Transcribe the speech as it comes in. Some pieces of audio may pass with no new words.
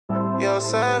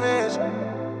savage,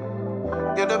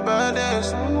 you're the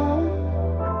baddest.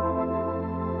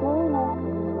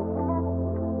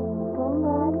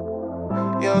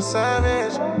 You're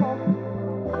savage,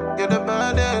 you're the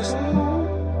baddest.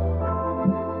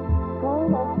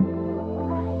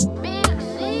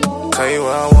 Tell you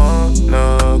where I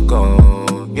wanna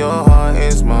go, your heart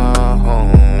is my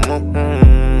home.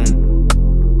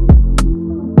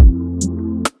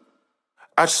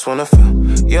 I just wanna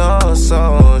feel your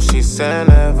soul, she said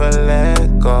never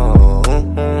let go.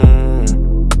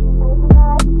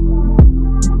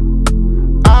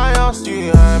 I asked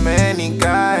you how many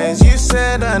guys, you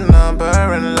said a number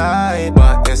and lied.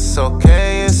 But it's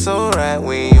okay, it's alright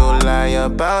when you lie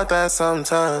about that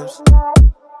sometimes.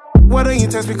 Why don't you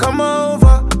text me, come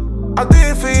over? I'll do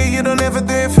it for you, you don't ever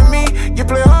do it for me. You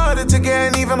play harder to get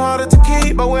and even harder to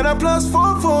keep. But when I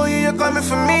 +4 for you, you're coming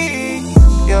for me.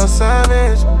 You're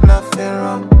savage, nothing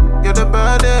wrong. You're the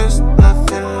baddest,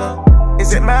 nothing wrong.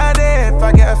 Is it mad if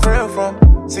I get a thrill from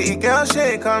city girl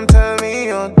shit, come tell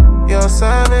me on. You're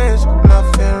savage,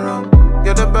 nothing wrong.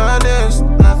 You're the baddest,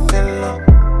 nothing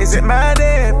wrong. Is it mad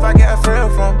if I get a thrill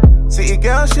from city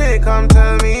girl shit, come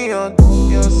tell me on.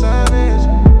 You're savage,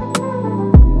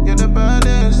 you're the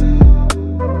baddest.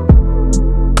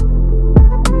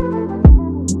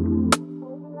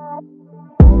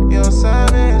 You're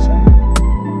savage,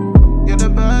 you're the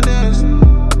baddest.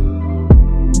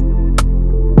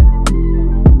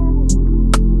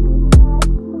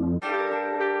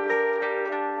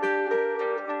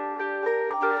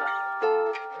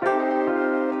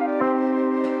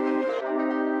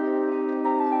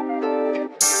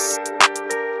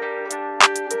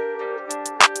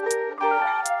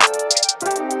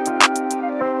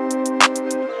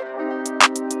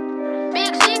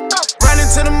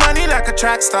 To the money like a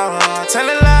Trackstar, tell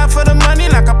a lie for the money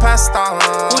like a pastor.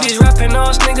 All these rapping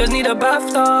ass niggas need a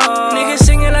BAFTA. Niggas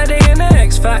singing like they in the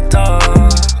X Factor.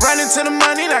 Running to the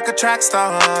money like a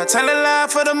Trackstar, tell a lie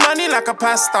for the money like a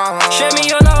pastor. Share me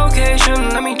your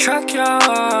location, let me track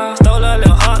ya. Stole a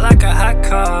little heart like a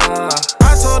hacker.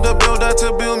 I told the builder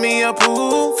to build me a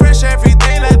pool, fresh every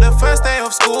day like the first day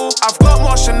of school. I've got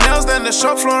more Chanels than the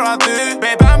shop floor I do.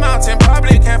 Babe, I'm out in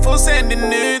public, careful sending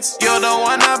nudes. You're the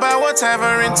one I buy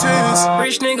whatever in twos.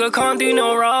 Rich nigga can't do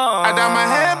no wrong. I done my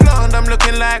hair blonde, I'm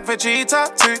looking like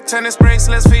Vegeta. 2 tennis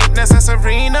bracelets, fitness and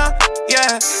Serena,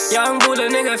 yeah. Young Buddha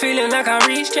nigga feeling like I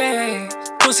reached J.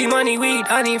 Pussy, money, weed,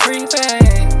 I need free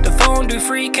pay. The phone do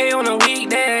 3K on a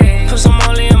weekday. Put some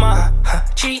Molly in my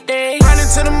cheat day. Running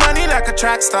to the money like a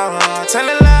Trackstar, tell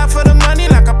a lie for the money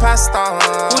like a pastor.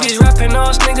 All these rapping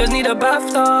ass niggas need a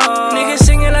BAFTA. Niggas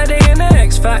singing like they in the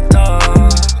X Factor.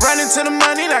 Running to the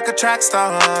money like a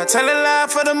Trackstar, tell a lie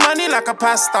for the money like a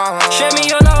pastor. Share me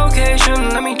your location,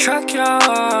 let me track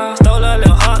ya. Stole a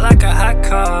little heart like a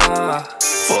hacker.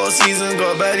 4 seasons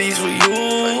got baddies for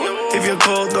you. If you're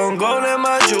cold, don't go near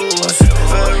my jewels.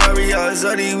 Ferrari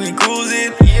Azadi, we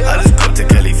cruising. I just cooked to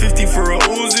Kelly 50 for a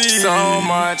Uzi. So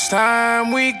much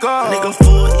time we got. Nigga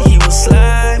thought he was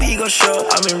slime, he got shot.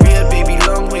 I'm in real, baby,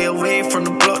 long way away from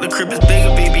the block. The crib is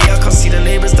bigger, baby, I can't see the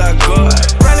neighbors that I got.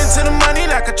 Running to the money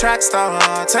like a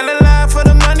Trackstar, tell a lie for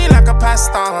the money like a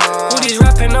pastor. All these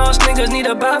rapping ass niggas need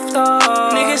a BAFTA.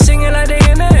 Niggas singing like they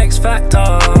in the X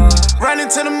Factor. Running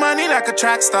to the money like a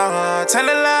Trackstar, tell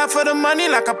a lie for the money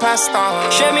like a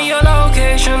pastor. Share me your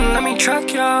location, let me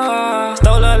track ya.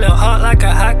 Stole a little heart like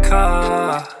a